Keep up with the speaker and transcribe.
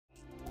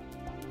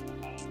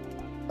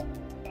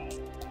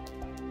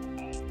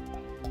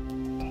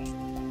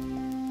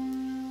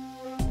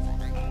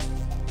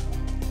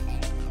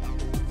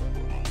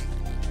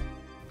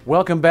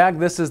Welcome back.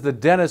 This is the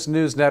Dentist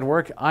News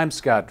Network. I'm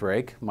Scott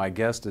Drake. My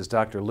guest is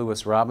Dr.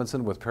 Lewis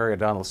Robinson with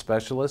Periodontal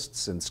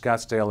Specialists in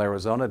Scottsdale,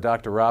 Arizona.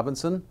 Dr.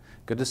 Robinson,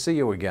 good to see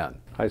you again.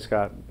 Hi,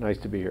 Scott. Nice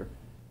to be here.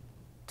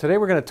 Today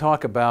we're going to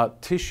talk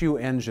about tissue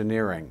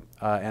engineering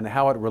and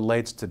how it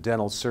relates to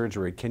dental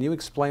surgery. Can you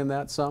explain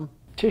that some?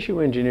 Tissue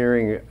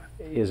engineering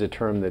is a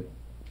term that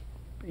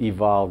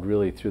evolved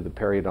really through the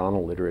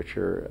periodontal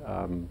literature.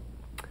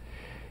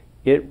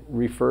 It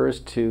refers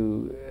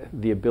to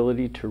the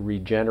ability to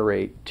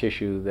regenerate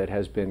tissue that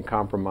has been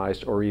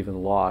compromised or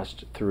even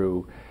lost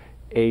through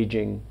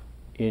aging,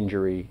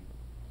 injury,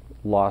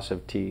 loss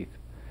of teeth.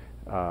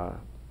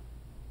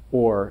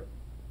 Or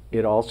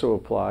it also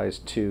applies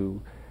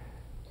to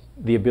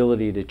the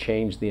ability to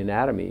change the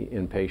anatomy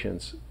in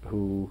patients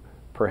who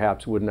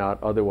perhaps would not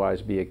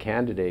otherwise be a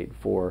candidate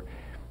for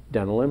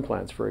dental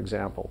implants, for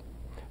example.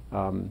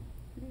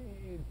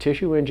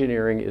 Tissue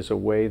engineering is a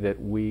way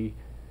that we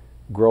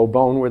grow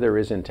bone where there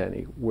isn't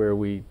any, where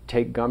we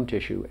take gum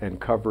tissue and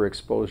cover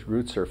exposed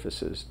root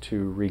surfaces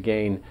to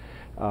regain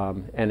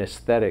an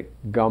aesthetic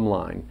gum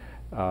line.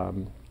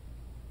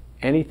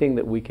 Anything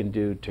that we can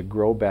do to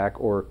grow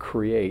back or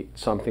create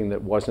something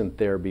that wasn't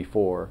there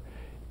before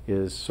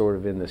is sort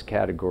of in this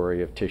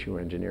category of tissue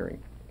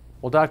engineering.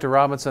 Well, Dr.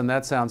 Robinson,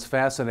 that sounds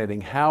fascinating.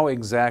 How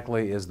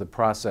exactly is the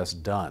process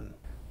done?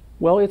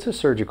 Well, it's a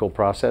surgical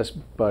process,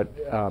 but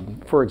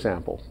for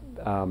example,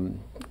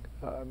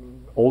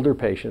 older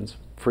patients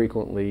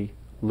frequently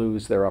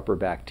lose their upper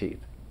back teeth.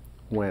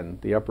 When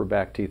the upper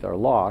back teeth are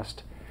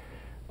lost,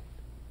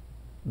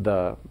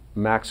 the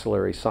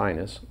maxillary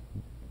sinus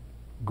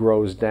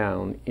grows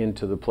down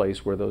into the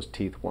place where those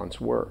teeth once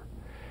were.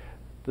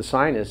 The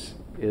sinus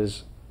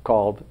is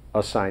called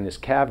a sinus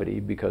cavity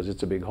because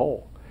it's a big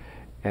hole.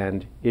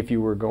 And if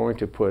you were going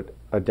to put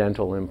a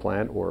dental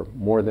implant or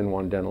more than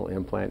one dental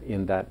implant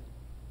in that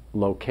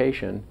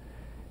location,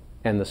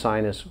 and the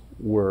sinus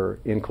were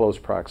in close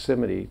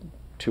proximity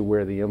to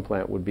where the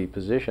implant would be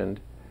positioned,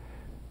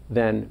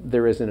 then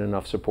there isn't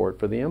enough support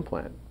for the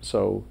implant.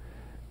 So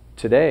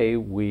today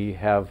we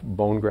have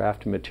bone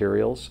graft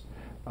materials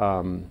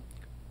from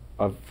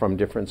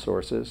different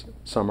sources.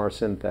 Some are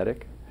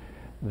synthetic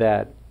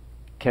that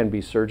can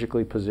be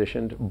surgically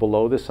positioned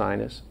below the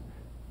sinus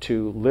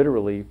to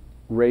literally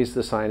raise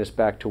the sinus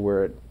back to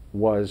where it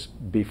was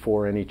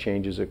before any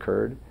changes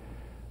occurred.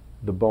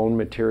 The bone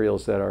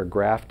materials that are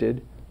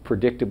grafted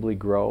predictably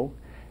grow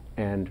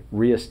and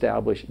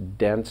reestablish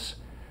dense,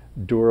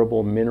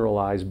 durable,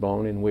 mineralized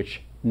bone in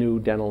which new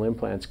dental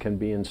implants can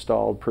be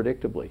installed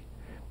predictably.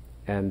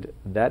 And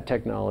that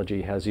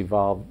technology has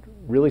evolved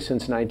really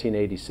since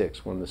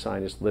 1986, when the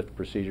sinus lift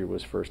procedure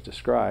was first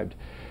described.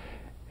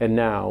 And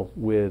now,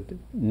 with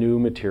new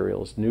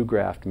materials, new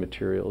graft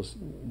materials,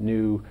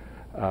 new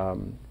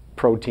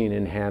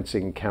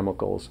protein-enhancing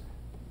chemicals,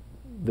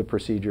 the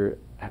procedure,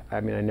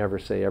 I mean, I never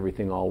say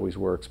everything always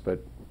works,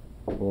 but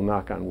we'll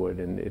knock on wood,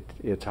 and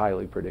it's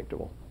highly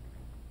predictable.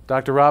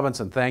 Dr.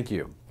 Robinson, thank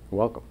you. You're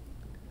welcome.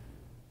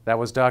 That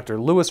was Dr.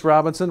 Lewis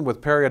Robinson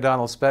with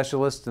Periodontal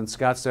Specialists in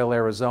Scottsdale,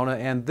 Arizona,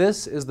 and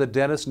this is the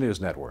Dentist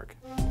News Network.